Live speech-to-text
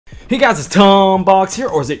Hey guys, it's Tombox here,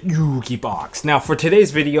 or is it Yugioh? Now for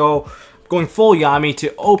today's video, I'm going full Yami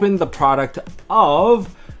to open the product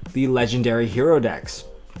of the Legendary Hero decks.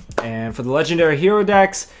 And for the Legendary Hero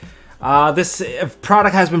decks, this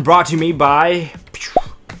product has been brought to me by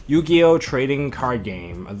Yugioh trading card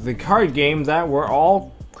game. The card game that we're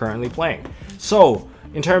all currently playing. So,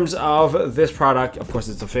 in terms of this product, of course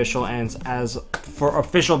it's official, and as for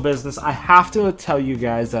official business, I have to tell you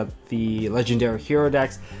guys that the Legendary Hero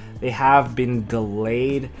decks, they have been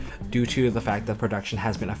delayed due to the fact that production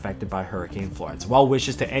has been affected by Hurricane Florence. Well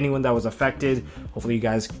wishes to anyone that was affected. Hopefully you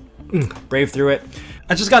guys brave through it.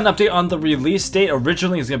 I just got an update on the release date.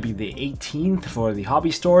 Originally it was going to be the 18th for the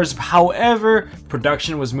hobby stores. However,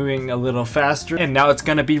 production was moving a little faster, and now it's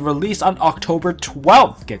going to be released on October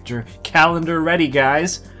 12th. Get your calendar ready,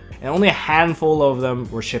 guys. And only a handful of them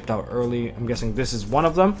were shipped out early. I'm guessing this is one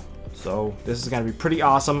of them. So this is going to be pretty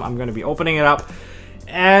awesome. I'm going to be opening it up.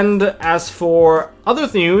 And as for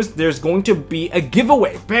other news, there's going to be a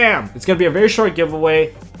giveaway. Bam! It's going to be a very short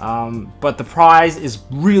giveaway, but the prize is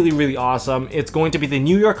really awesome. It's going to be the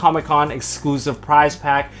New York Comic Con exclusive prize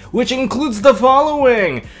pack, which includes the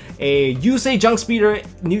following: a Yusei Junk Speeder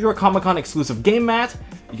New York Comic Con exclusive game mat.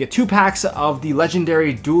 You get 2 packs of the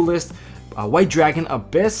Legendary Duelist White Dragon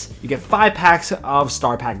Abyss. You get 5 packs of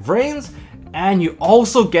Star Pack Vrains, and you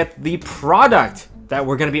also get the product that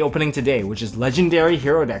we're going to be opening today, which is Legendary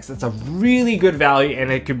Hero decks. That's a really good value, and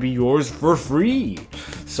it could be yours for free.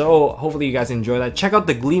 So hopefully you guys enjoy that. Check out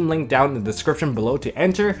the Gleam link down in the description below to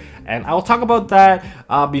enter, and I'll talk about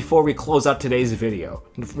that before we close out today's video.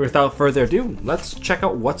 Without further ado, let's check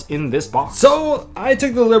out what's in this box. So I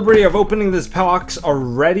took the liberty of opening this box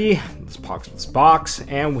already. This box,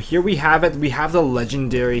 and here we have it. We have the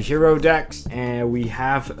Legendary Hero decks, and we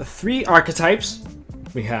have 3 archetypes.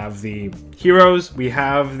 We have the Heroes, we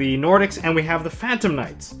have the Nordics, and we have the Phantom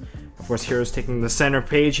Knights. Of course, Heroes taking the center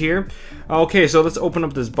page here. Okay, so let's open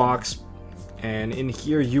up this box, and in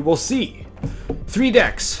here you will see 3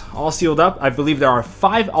 decks, all sealed up. I believe there are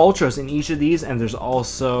 5 Ultras in each of these, and there's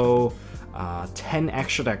also 10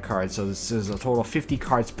 extra deck cards, so this is a total of 50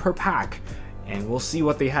 cards per pack, and we'll see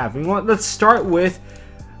what they have. Let's start with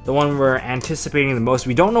the one we're anticipating the most.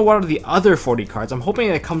 We don't know what are the other 40 cards. I'm hoping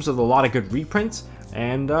it comes with a lot of good reprints.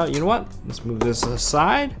 And you know what? Let's move this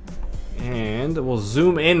aside, and we'll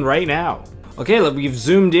zoom in right now. Okay, look, we've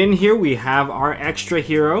zoomed in here. We have our extra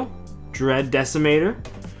hero, Dread Decimator.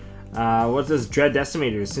 What does Dread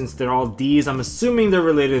Decimator? Since they're all Ds, I'm assuming they're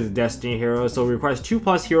related to Destiny Heroes, so it requires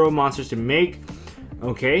 2+ hero monsters to make.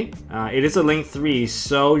 Okay, it is a link 3,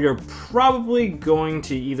 so you're probably going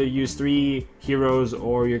to either use 3 heroes,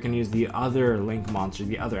 or you can use the other link monster,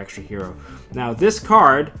 the other extra hero. Now this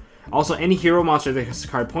card, also any hero monster this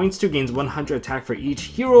card points to gains 100 attack for each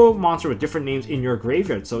hero monster with different names in your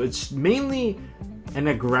graveyard. So it's mainly an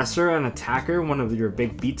aggressor, an attacker, one of your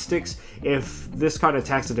big beat sticks. If this card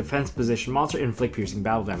attacks a defense position monster, inflict piercing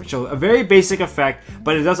battle damage. So a very basic effect,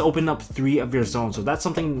 but it does open up 3 of your zones. So that's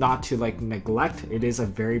something not to neglect. It is a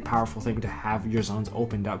very powerful thing to have your zones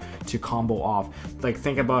opened up to combo off. Like,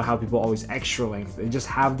 think about how people always extra length. They just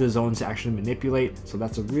have the zones to actually manipulate. So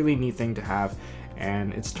that's a really neat thing to have.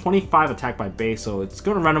 And it's 25 attack by base, so it's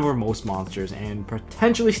going to run over most monsters and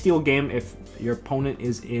potentially steal game if your opponent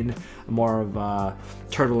is in more of a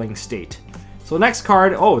turtling state. So next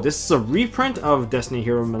card, oh, this is a reprint of Destiny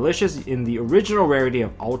Hero Malicious in the original rarity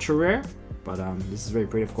of Ultra Rare. But this is very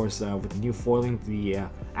pretty, of course, with the new foiling. The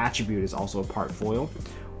attribute is also a part foil.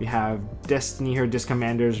 We have Destiny Hero Disc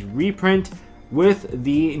Commander's reprint with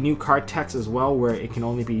the new card text as well, where it can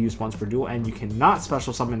only be used once per duel, and you cannot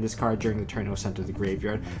special summon this card during the turn it was sent to the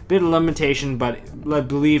graveyard. Bit of limitation, but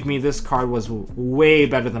believe me, this card was way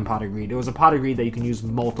better than Pot of Greed. It was a Pot of Greed that you can use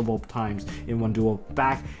multiple times in one duel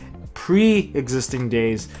back pre-existing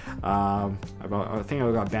days. I think I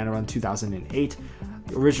got banned around 2008.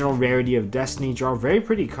 Original rarity of Destiny draw, very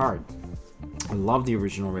pretty card. I love the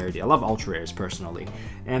original rarity. I love ultra rares personally.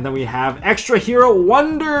 And then we have Extra Hero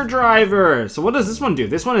Wonder Driver. So what does this one do?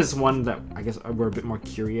 This one is one that I guess we're a bit more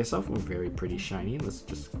curious of. We're very pretty shiny. Let's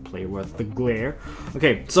just play with the glare.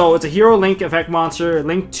 Okay, so it's a hero link effect monster,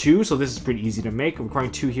 link 2. So this is pretty easy to make,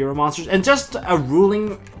 requiring 2 hero monsters. And just a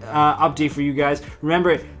ruling update for you guys.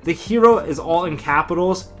 Remember, the hero is all in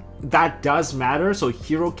capitals. That does matter. So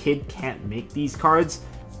Hero Kid can't make these cards.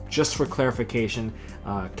 Just for clarification,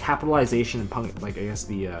 capitalization and I guess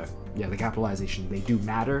the capitalization, they do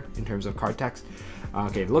matter in terms of card text.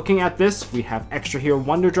 Okay, looking at this, we have Extra Hero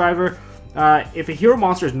Wonder Driver. If a hero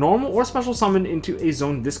monster is normal or special summoned into a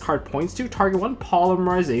zone this card points to, target 1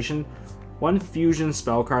 polymerization, 1 fusion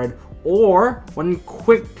spell card, or 1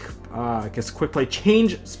 quick I guess quick play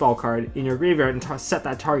change spell card in your graveyard and set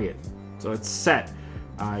that target. So it's set.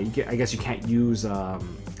 I guess you can't use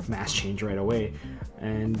mass change right away.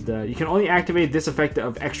 And you can only activate this effect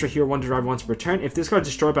of extra hero 1 derived once per turn if this card is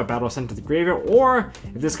destroyed by battle sent to the graveyard, or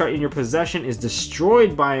if this card in your possession is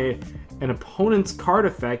destroyed by an opponent's card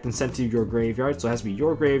effect and sent to your graveyard. So it has to be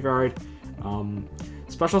your graveyard.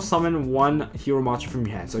 Special summon 1 hero monster from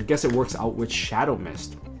your hand. So I guess it works out with Shadow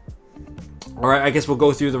Mist. Alright, I guess we'll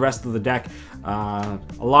go through the rest of the deck. A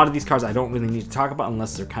lot of these cards I don't really need to talk about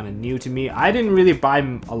unless they're kind of new to me. I didn't really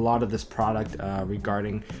buy a lot of this product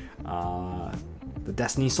regarding the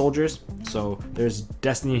Destiny Soldiers. So there's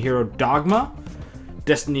Destiny Hero Dogma,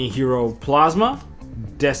 Destiny Hero Plasma,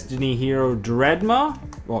 Destiny Hero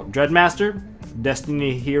Dreadmaster,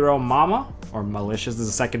 Destiny Hero Mama, or Malicious is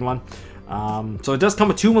the second one. So it does come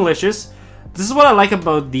with 2 Malicious. This is what I like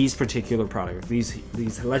about these particular products,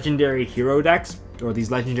 these legendary hero decks, or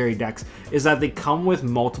these legendary decks, is that they come with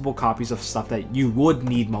multiple copies of stuff that you would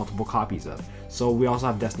need multiple copies of. So we also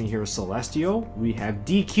have Destiny Hero Celestial, we have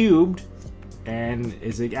D-Cubed, and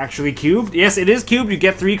is it actually cubed? Yes, it is cubed, you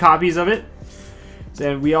get 3 copies of it.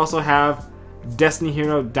 So we also have Destiny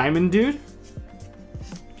Hero Diamond Dude,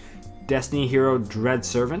 Destiny Hero Dread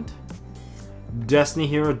Servant, Destiny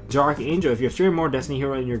Hero Dark Angel. If you have 3 or more Destiny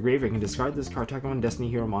Hero in your graveyard, you can discard this card, target 1 Destiny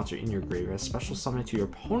Hero monster in your graveyard, special summon it to your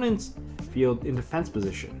opponent's field in defense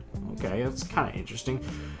position. Okay, that's kind of interesting.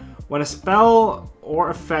 When a spell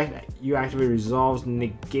or effect you activate resolves,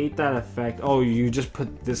 negate that effect. Oh, you just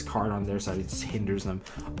put this card on their side, it just hinders them.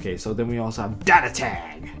 Okay, so then we also have Data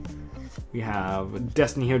Tag. We have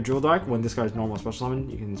Destiny Hero Jewel Dark. When this card is normal special summon,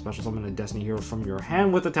 you can special summon a Destiny Hero from your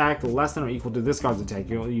hand with attack less than or equal to this card's attack.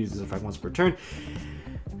 You only use this effect once per turn.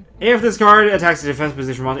 If this card attacks the defense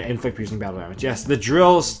position monster, inflict piercing battle damage. Yes, the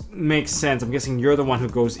drills make sense. I'm guessing you're the one who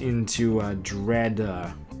goes into Dread.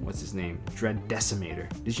 What's his name? Dread Decimator.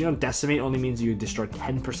 Did you know Decimate only means you destroy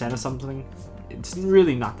 10% of something? It's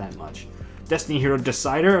really not that much. Destiny Hero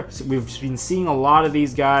Decider. So we've been seeing a lot of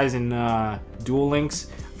these guys in Duel Links.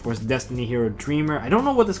 Of course, Destiny Hero Dreamer. I don't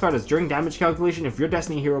know what this card is. During damage calculation, if your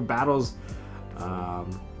Destiny Hero battles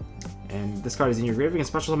and this card is in your graveyard, you can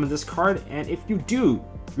special summon this card, and if you do,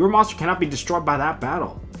 your monster cannot be destroyed by that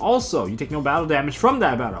battle. Also, you take no battle damage from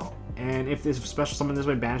that battle, and if this special summon this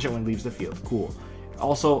way, banish it when it leaves the field. Cool.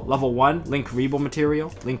 Also, level 1, Link Karibo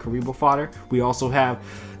material, Link Karibo fodder. We also have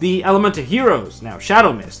the Elemental Heroes. Now,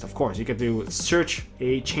 Shadow Mist, of course. You can do search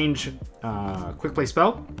a change quick play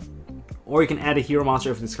spell, or you can add a hero monster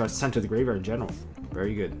if this card is sent to the graveyard in general.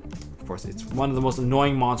 Very good. Of course, it's one of the most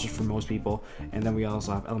annoying monsters for most people. And then we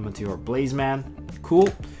also have Elemental Hero Blazeman. Cool.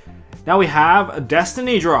 Now we have a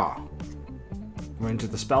Destiny Draw. We're into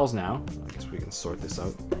the spells now. I guess we can sort this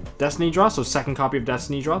out. Destiny Draw, so second copy of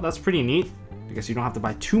Destiny Draw. That's pretty neat, because you don't have to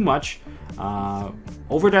buy too much.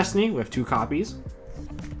 Over Destiny, we have 2 copies.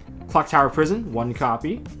 Clock Tower Prison, 1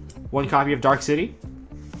 copy. 1 copy of Dark City.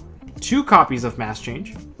 2 copies of Mass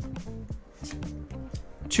Change.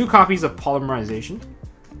 2 copies of Polymerization.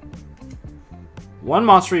 1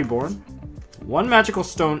 Monster Reborn. 1 Magical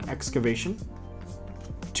Stone Excavation.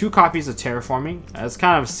 2 copies of Terraforming. That's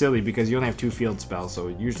kind of silly because you only have 2 field spells, so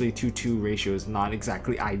usually 2-2 ratio is not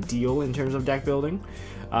exactly ideal in terms of deck building.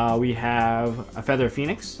 We have a Feather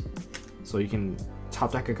Phoenix, so you can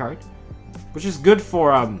top deck a card, which is good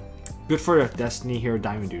for Destiny Hero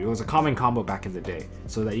Diamond Dude. It was a common combo back in the day,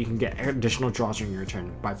 so that you can get additional draws during your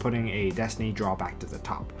turn by putting a Destiny draw back to the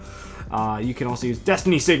top. You can also use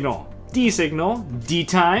Destiny Signal, D Signal, D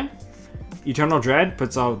Time. Eternal Dread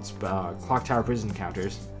puts out Clock Tower Prison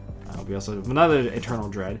counters. We also have another Eternal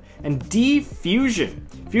Dread. And D Fusion.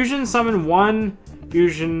 Fusion summon 1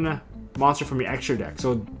 fusion monster from your extra deck.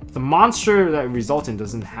 So the monster that results in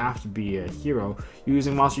doesn't have to be a hero. You're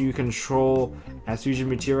using monster you control as fusion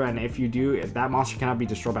material, and if you do, that monster cannot be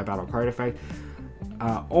destroyed by battle card effect.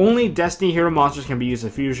 Only Destiny Hero monsters can be used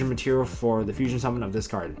as fusion material for the fusion summon of this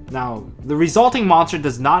card. Now, the resulting monster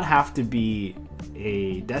does not have to be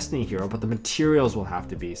a Destiny Hero, but the materials will have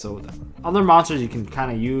to be. So other monsters you can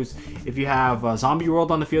kind of use. If you have a Zombie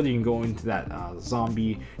World on the field, you can go into that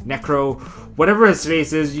Zombie Necro, whatever his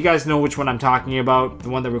face is. You guys know which one I'm talking about, the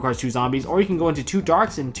one that requires 2 zombies. Or you can go into 2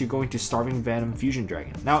 darks into going to Starving Venom Fusion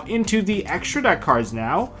Dragon. Now into the extra deck cards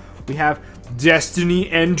now, we have Destiny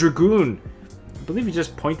End Dragoon. I believe you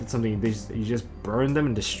just pointed something, you just burn them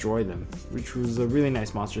and destroy them, which was a really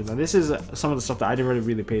nice monster. Now this is some of the stuff that I didn't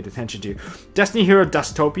really pay attention to. Destiny Hero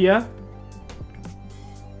Dustopia.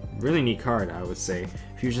 Really neat card, I would say.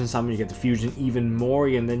 Fusion summon, you get the fusion even more,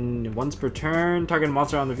 and then once per turn, target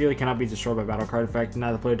monster on the field cannot be destroyed by battle card effect.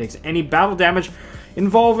 Now the player takes any battle damage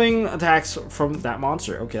involving attacks from that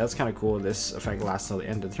monster. Okay, that's kind of cool. This effect lasts till the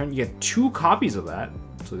end of the turn. You get 2 copies of that,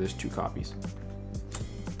 so there's 2 copies.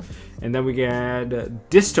 And then we get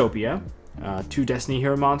Dystopia, 2 Destiny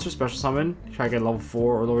Hero monsters, special summon. Try to get level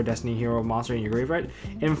 4 or lower Destiny Hero monster in your graveyard.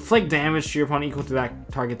 Inflict damage to your opponent equal to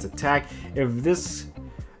that target's attack. If this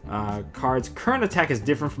card's current attack is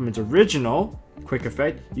different from its original quick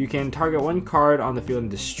effect, you can target 1 card on the field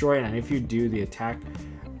and destroy it, and if you do, the attack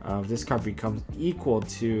of this card becomes equal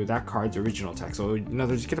to that card's original attack. So in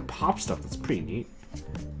other words, you get to pop stuff. That's pretty neat.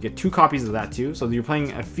 You get 2 copies of that too. So you're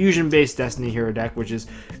playing a fusion based Destiny Hero deck, which is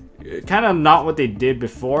kind of not what they did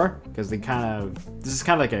before, because this is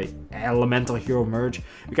kind of like a elemental hero merge.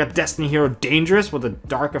 We got Destiny Hero Dangerous with a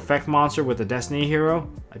dark effect monster with a Destiny Hero.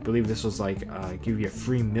 I believe this was like give you a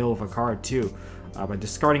free mill of a card too. By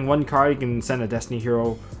discarding 1 card, you can send a Destiny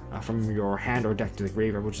Hero from your hand or deck to the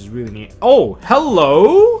graveyard, which is really neat. Oh,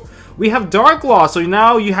 hello! We have Dark Law, so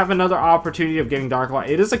now you have another opportunity of getting Dark Law.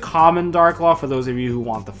 It is a common Dark Law for those of you who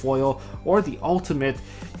want the foil or the ultimate.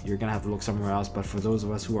 You're gonna have to look somewhere else, but for those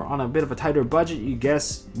of us who are on a bit of a tighter budget, you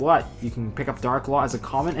guess what? You can pick up Dark Law as a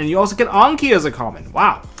common, and you also get Anki as a common.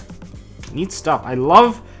 Wow, neat stuff. I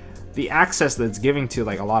love the access that it's giving to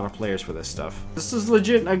like a lot of players for this stuff. This is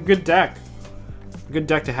legit a good deck. Good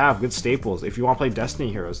deck to have, good staples if you want to play Destiny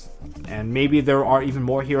Heroes. And maybe there are even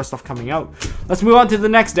more hero stuff coming out. Let's move on to the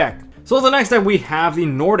next deck. So the next deck we have the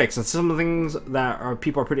Nordics. That's some of the things that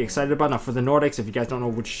people are pretty excited about. Now for the Nordics, if you guys don't know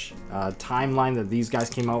which timeline that these guys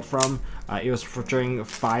came out from, it was featuring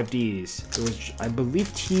 5Ds. It was, I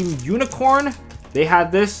believe, Team Unicorn. They had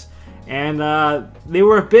this, and they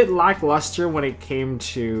were a bit lackluster when it came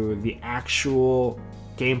to the actual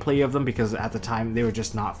gameplay of them, because at the time they were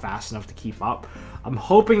just not fast enough to keep up. I'm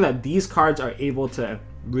hoping that these cards are able to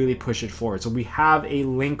really push it forward. So we have a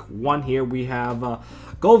Link 1 here. We have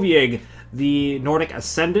Golvieg, the Nordic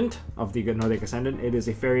Ascendant of the Nordic Ascendant. It is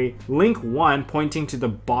a fairy Link 1 pointing to the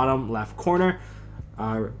bottom left corner.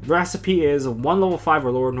 Recipe is 1 level 5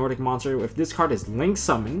 or lower Nordic monster. If this card is Link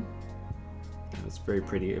Summon, that's very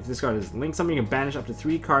pretty. If this card is Link Summon, you can banish up to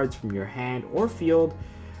 3 cards from your hand or field.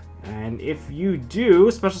 And if you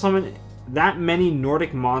do, special summon that many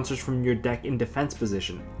Nordic monsters from your deck in defense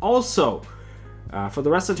position. Also, for the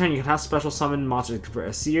rest of the turn, you can have special summon monsters for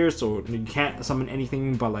a seer, so you can't summon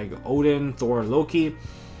anything but like Odin, Thor, Loki.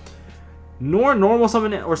 Nor normal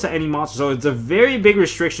summon or set any monster. So it's a very big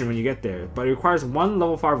restriction when you get there. But it requires 1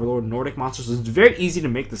 level 5 or lower Nordic monster, so it's very easy to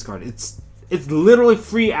make this card. It's literally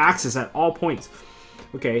free access at all points.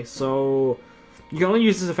 Okay, so you can only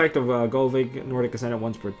use this effect of Golvieg Nordic Ascendant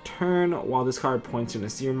once per turn. While this card points to a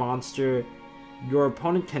seer monster, your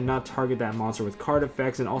opponent cannot target that monster with card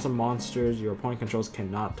effects, and also monsters your opponent controls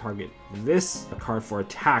cannot target this card for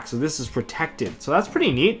attack. So this is protected. So that's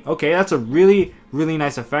pretty neat. Okay, that's a really, really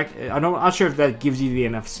nice effect. I'm not sure if that gives you the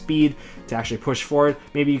enough speed to actually push forward.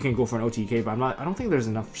 Maybe you can go for an OTK, but I don't think there's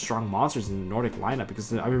enough strong monsters in the Nordic lineup,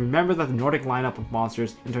 because I remember that the Nordic lineup of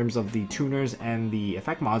monsters, in terms of the tuners and the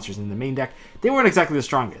effect monsters in the main deck, they weren't exactly the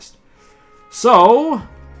strongest. So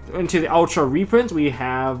into the Ultra reprint, we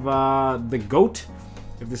have the Goat.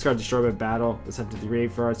 If this card is destroyed by battle, it's sent to the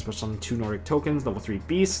graveyard. Special summon 2 Nordic tokens, level 3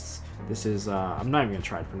 beasts. This is I'm not even gonna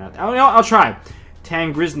try to pronounce. Oh no, I'll try.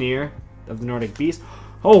 Tangrisnir of the Nordic beast.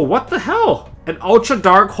 Oh, what the hell? An Ultra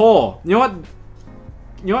Dark Hole. You know what?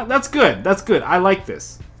 You know what? That's good. That's good. I like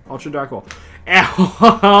this. Ultra Dark Hole.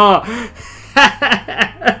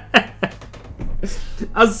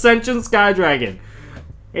 Ascension Sky Dragon.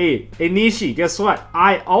 Hey, Nishi, guess what?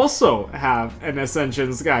 I also have an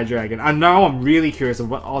Ascension Sky Dragon. And now I'm really curious of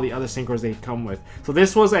what all the other synchros they come with. So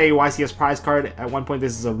this was a YCS prize card. At one point,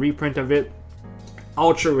 this is a reprint of it.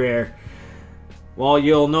 Ultra rare. Well,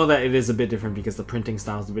 you'll know that it is a bit different because the printing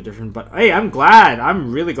style is a bit different. But hey, I'm glad. I'm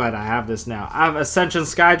really glad I have this now. I have Ascension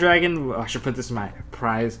Sky Dragon. I should put this in my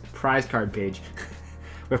prize card page.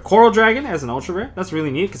 We have Coral Dragon as an ultra rare. That's really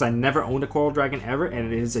neat because I never owned a Coral Dragon ever,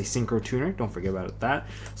 and it is a synchro tuner. Don't forget about that.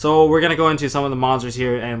 So we're gonna go into some of the monsters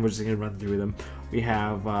here, and we're just gonna run through them. We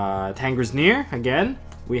have Tangrisnir again.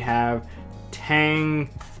 We have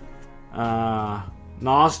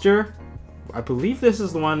Noster. I believe this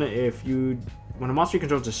is the one when a monster you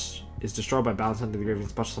control is destroyed by battle sent to the graveyard,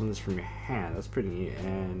 special summon this from your hand. That's pretty neat,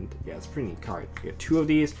 and yeah, it's a pretty neat card. You get 2 of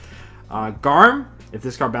these. Garm, if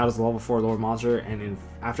this card battles a level 4 lower monster, and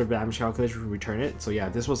after damage calculation, return it. So yeah,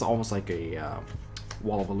 this was almost like a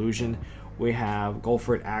Wall of Illusion. We have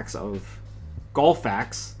Golfax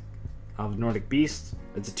of Nordic Beast.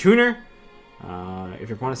 It's a tuner. If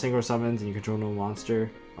your opponent synchro summons and you control no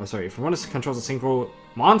monster, oh sorry, if your opponent controls a synchro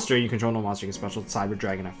monster, you control no monster, you can special Cyber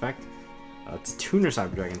Dragon effect. It's a tuner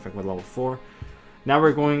Cyber Dragon effect with level 4. Now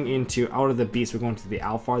we're going into Out of the Beast. We're going to the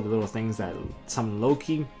Alphar, the little things that summon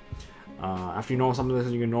Loki. After you normal summon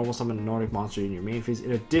this, you can normal summon a Nordic monster in your main phase,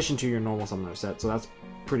 in addition to your normal summoner set. So that's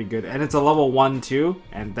pretty good, and it's a level 1 too,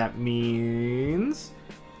 and that means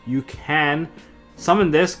you can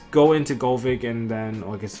summon this, go into Golvik, and then,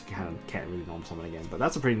 well, I guess you can't really normal summon again, but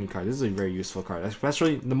that's a pretty neat card. This is a very useful card,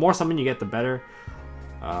 especially the more summon you get, the better.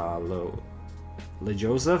 Le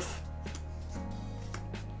Joseph,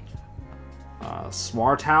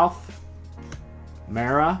 Swartouth,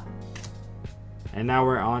 Mara, and now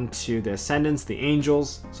we're on to the Ascendants, the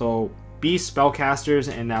Angels. So Beast,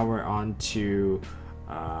 Spellcasters, and now we're on to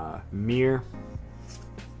Mir,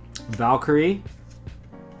 Valkyrie,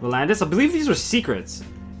 Volandis. I believe these were secrets.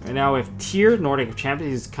 And now we have Tyr, Nordic Champion.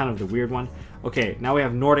 He's kind of the weird one. Okay, now we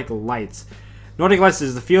have Nordic Lights. Nordic Lights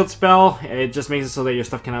is the field spell. It just makes it so that your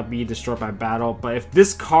stuff cannot be destroyed by battle. But if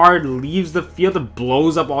this card leaves the field, it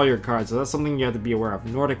blows up all your cards. So that's something you have to be aware of.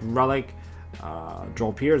 Nordic Relic,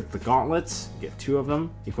 Drolpir, the Gauntlets. You get 2 of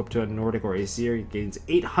them. Equipped to a Nordic or Aesir, it gains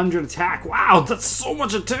 800 attack. Wow, that's so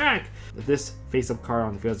much attack! If this face-up card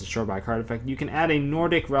on the field is destroyed by a card effect, you can add a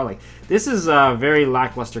Nordic Relic. This is a very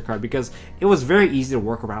lackluster card because it was very easy to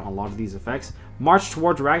work around a lot of these effects. March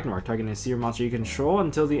towards Ragnarok, targeting a Aesir monster you control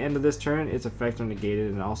until the end of this turn. Its effects are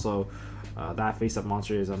negated, and also that face-up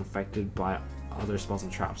monster is unaffected by other spells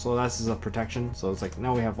and traps. So this is a protection. So it's like,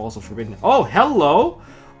 now we have also Forbidden. Oh, hello!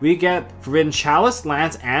 We get Forbidden Chalice,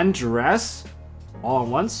 Lance, and Dress all at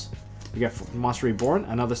once. We get Monster Reborn,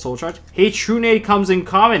 another Soul Charge. Hey Trunade comes in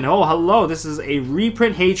common. Oh, hello. This is a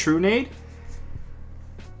reprint Hey Trunade.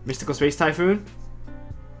 Mystical Space Typhoon.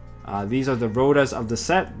 These are the Rhodas of the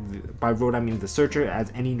set. By Rhoda, I mean the Searcher. It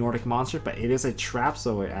adds any Nordic monster, but it is a trap,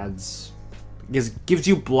 so it adds... gives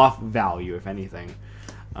you bluff value, if anything.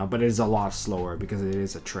 But it is a lot slower because it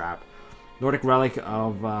is a trap. Nordic Relic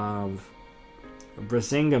of...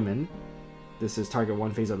 Brisingamen. This is target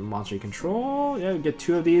 1 phase of monster you control. Yeah, you get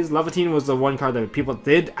 2 of these. Levantine was the one card that people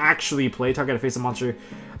did actually play. Target a face of monster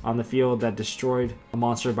on the field that destroyed a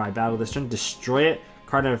monster by battle this turn. Destroy it.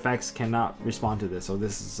 Card and effects cannot respond to this. So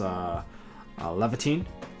this is Levantine.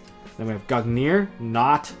 Then we have Gugnir,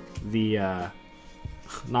 not the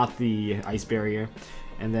ice barrier.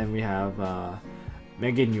 And then we have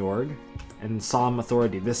Meginjord and Solemn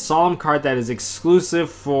Authority. This solemn card that is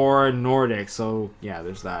exclusive for Nordic. So yeah,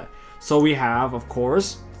 there's that. So we have, of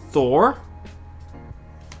course, Thor,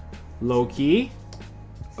 Loki,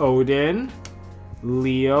 Odin,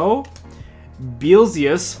 Leo,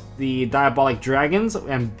 Beelzeus, the Diabolic Dragons,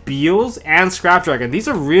 and Beels, and Scrap Dragon. These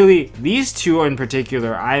are really, these 2 in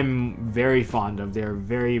particular, I'm very fond of. They're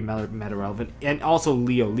very meta relevant. And also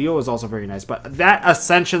Leo. Leo is also very nice. But that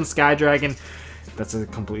Ascension Sky Dragon, that's a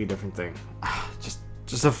completely different thing.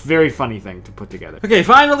 Just a very funny thing to put together. Okay,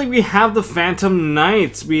 finally we have the Phantom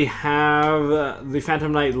Knights. We have the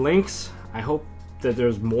Phantom Knight links. I hope that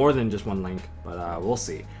there's more than just one link, but we'll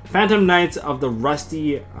see. Phantom Knights of the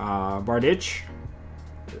Rusty Bardich.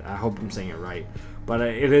 I hope I'm saying it right. But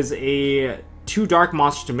it is a 2 dark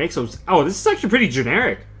monsters to make. So oh, this is actually pretty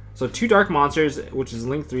generic. So 2 dark monsters, which is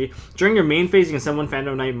link 3. During your main phase, you can send 1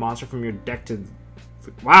 Phantom Knight monster from your deck to...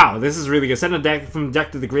 Wow, this is really good. Send a deck from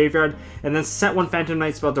deck to the graveyard, and then set 1 Phantom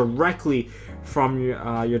Knight spell directly from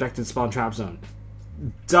your deck to the spawn trap zone.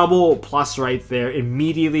 Double plus right there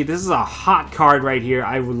immediately. This is a hot card right here.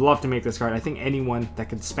 I would love to make this card. I think anyone that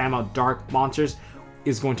can spam out dark monsters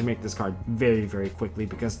is going to make this card very, very quickly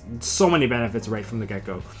because so many benefits right from the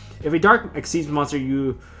get-go. If a dark exceeds monster,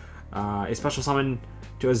 you a special summon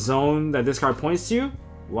to a zone that this card points to.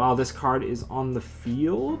 While this card is on the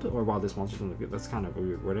field, or while this monster is on the field, that's kind of a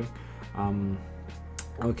weird wording.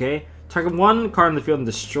 Okay, target 1 card on the field and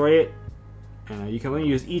destroy it. You can only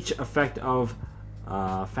use each effect of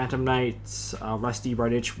Phantom Knight's Rusty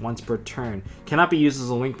Bardich once per turn. Cannot be used as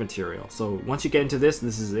a link material. So once you get into this,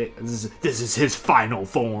 this is it. This is his final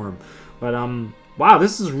form. But wow,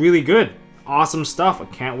 this is really good. Awesome stuff. I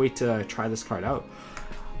can't wait to try this card out.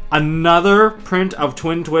 Another print of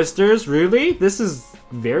Twin Twisters. Really? This is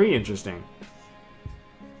very interesting.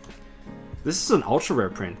 This is an ultra rare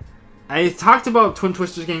print. I talked about Twin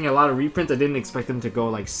Twisters getting a lot of reprints. I didn't expect them to go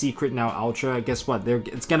like secret, now ultra. Guess what?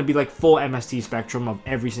 It's gonna be like full MST spectrum of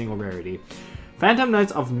every single rarity. Phantom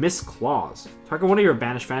Knights of Mist Claws. Target 1 of your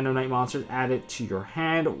banished Phantom Knight monsters. Add it to your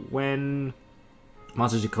hand when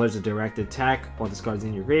monsters declares a direct attack while this card is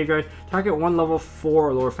in your graveyard. Target 1 level 4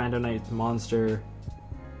 or lower Phantom Knight monster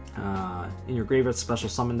in your graveyard. Special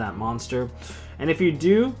summon that monster. And if you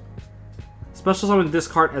do, Special summon this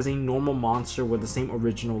card as a normal monster with the same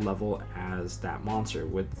original level as that monster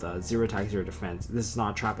with 0 attack, 0 defense. This is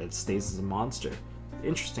not a trap, it stays as a monster.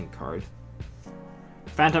 Interesting card.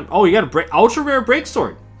 Phantom. Oh, you got a ultra rare break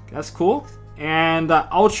sword. That's cool. And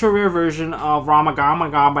ultra rare version of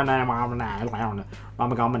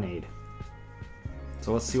Ramagamanade.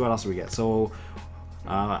 So let's see what else we get. So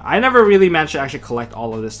I never really managed to actually collect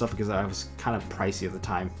all of this stuff because I was kind of pricey at the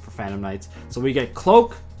time for Phantom Knights. So we get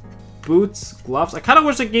cloak, boots, gloves. I kind of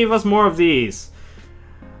wish they gave us more of these.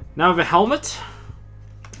 Now we have a helmet,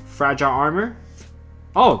 fragile armor.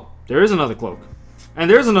 Oh, there is another cloak, and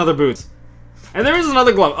there's another boots, and there is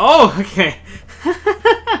another glove. Oh, okay.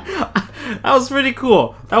 That was pretty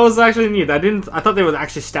cool. That was actually neat. I thought they would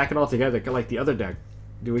actually stack it all together like the other deck.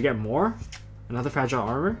 Do we get more? Another fragile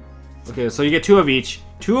armor. Okay, so you get 2 of each.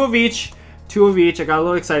 2 of each. 2 of each. I got a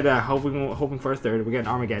little excited. Hoping for a third. We get an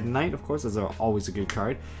Armageddon Knight, of course. That's always a good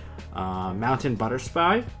card. Mountain Butter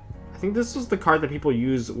Spy. I think this was the card that people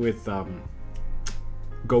use with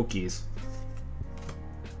Gokis.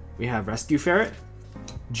 We have Rescue Ferret.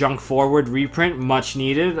 Junk Forward reprint. Much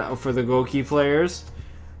needed for the Goki players.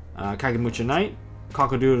 Kagemucha Knight.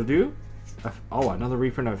 Cock-a-doodle-doo. Oh, another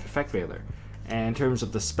reprint of Effect Veiler. And in terms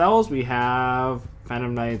of the spells, we have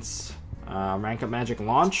Phantom Knight's Rank Up Magic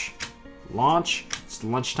Launch. It's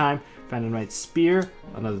lunchtime. Phantom Knight's Spear.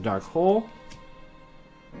 Another Dark Hole.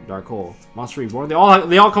 Monster Reborn. They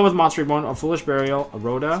all come with Monster Reborn. A Foolish Burial. A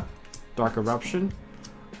Rhoda. Dark Eruption.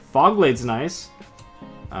 Fogblade's nice.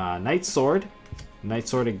 Night Sword. Night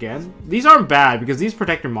Sword again. These aren't bad because these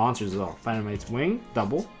protect your monsters as well. Phantom Knight's Wing.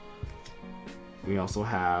 Double. We also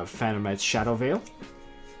have Phantom Knight's Shadow Veil.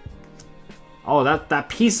 Oh, that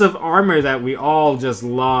piece of armor that we all just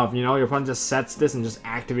love. You know, your opponent just sets this and just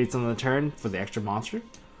activates on the turn for the extra monster.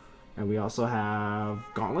 And we also have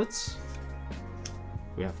Gauntlets.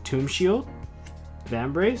 We have Tomb Shield.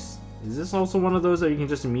 Vambrace. Is this also one of those that you can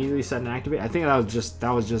just immediately set and activate? I think that was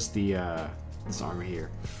just the this armor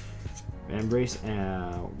here. Vambrace.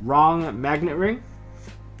 Wrong Magnet Ring.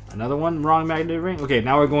 Another one, Wrong Magnet Ring. Okay,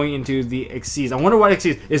 now we're going into the Xyz. I wonder what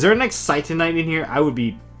Xyz. Is there an Excited Knight in here? I'd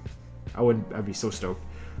be so stoked.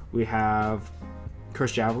 We have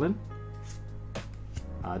Cursed Javelin.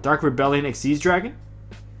 Dark Rebellion Xyz Dragon.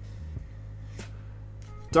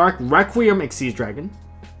 Dark Requiem Xyz Dragon.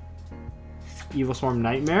 Evil Swarm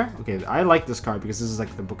Nightmare. Okay, I like this card because this is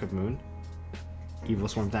like the Book of Moon. Evil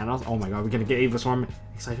Swarm Thanos. Oh my god, we're gonna get Evil Swarm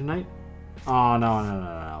Excited Knight? Oh,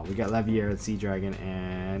 no. We got Levier, Sea Dragon,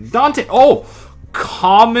 and Dante. Oh!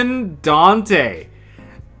 Common Dante.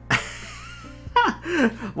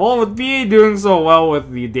 Well, with BA doing so well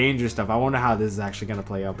with the danger stuff, I wonder how this is actually going to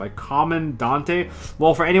play out. But Common Dante,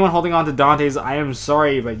 well, for anyone holding on to Dante's, I am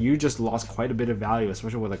sorry, but you just lost quite a bit of value,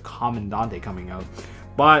 especially with a Common Dante coming out.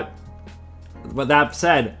 But with that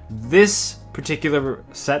said, this particular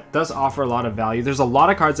set does offer a lot of value. There's a lot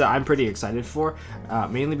of cards that I'm pretty excited for,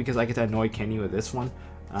 mainly because I get to annoy Kenny with this one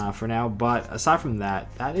for now. But aside from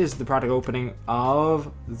that, that is the product opening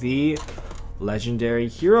of the Legendary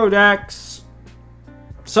Hero decks.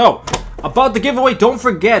 So, about the giveaway, don't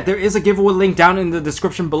forget, there is a giveaway link down in the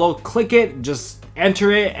description below. Click it, just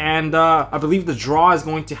enter it, and I believe the draw is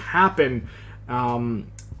going to happen on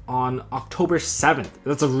October 7th.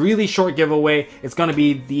 That's a really short giveaway. It's going to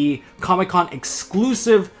be the Comic-Con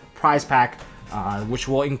exclusive prize pack, which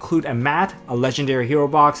will include a mat, a Legendary Hero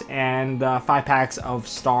box, and 5 packs of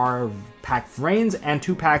Star Pack Vrains, and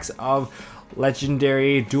 2 packs of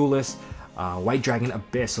Legendary Duelist White Dragon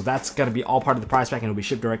Abyss. So that's going to be all part of the prize pack, and it'll be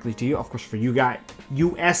shipped directly to you. Of course, for you guys,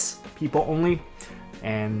 US people only.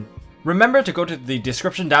 And remember to go to the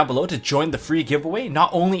description down below to join the free giveaway. Not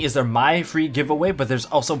only is there my free giveaway, but there's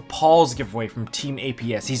also Paul's giveaway from Team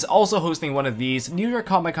APS. He's also hosting one of these New York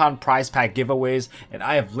Comic Con prize pack giveaways, and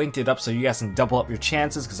I have linked it up so you guys can double up your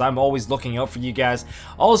chances because I'm always looking out for you guys.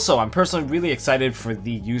 Also, I'm personally really excited for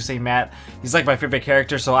the Yusei mat. He's like my favorite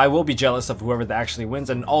character, so I will be jealous of whoever that actually wins.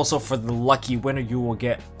 And also for the lucky winner, you will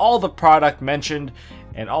get all the product mentioned,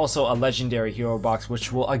 and also a Legendary Hero box,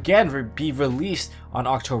 which will again be released on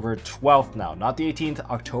October 12th now. Not the 18th,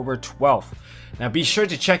 October 12th. Now be sure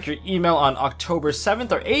to check your email on October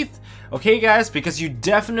 7th or 8th, okay guys? Because you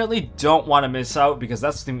definitely don't want to miss out, because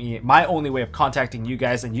that's my only way of contacting you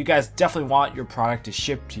guys, and you guys definitely want your product to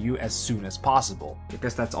ship to you as soon as possible. I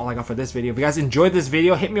guess that's all I got for this video. If you guys enjoyed this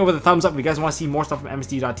video, hit me with a thumbs up. If you guys want to see more stuff from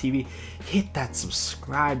MST.TV, hit that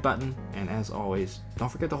subscribe button. And as always, don't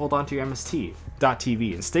forget to hold on to your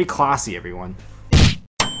MST.TV and stay classy, everyone.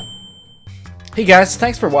 Hey guys,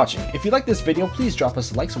 thanks for watching. If you like this video, please drop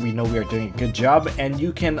us a like so we know we are doing a good job, and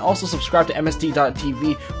you can also subscribe to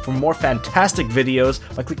MST.TV for more fantastic videos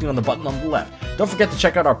by clicking on the button on the left. Don't forget to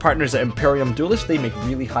check out our partners at Imperium Duelist. They make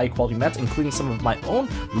really high quality mats, including some of my own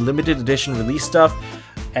limited edition release stuff.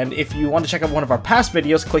 And if you want to check out one of our past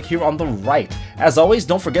videos, click here on the right. As always,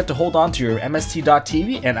 don't forget to hold on to your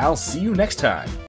MST.TV, and I'll see you next time.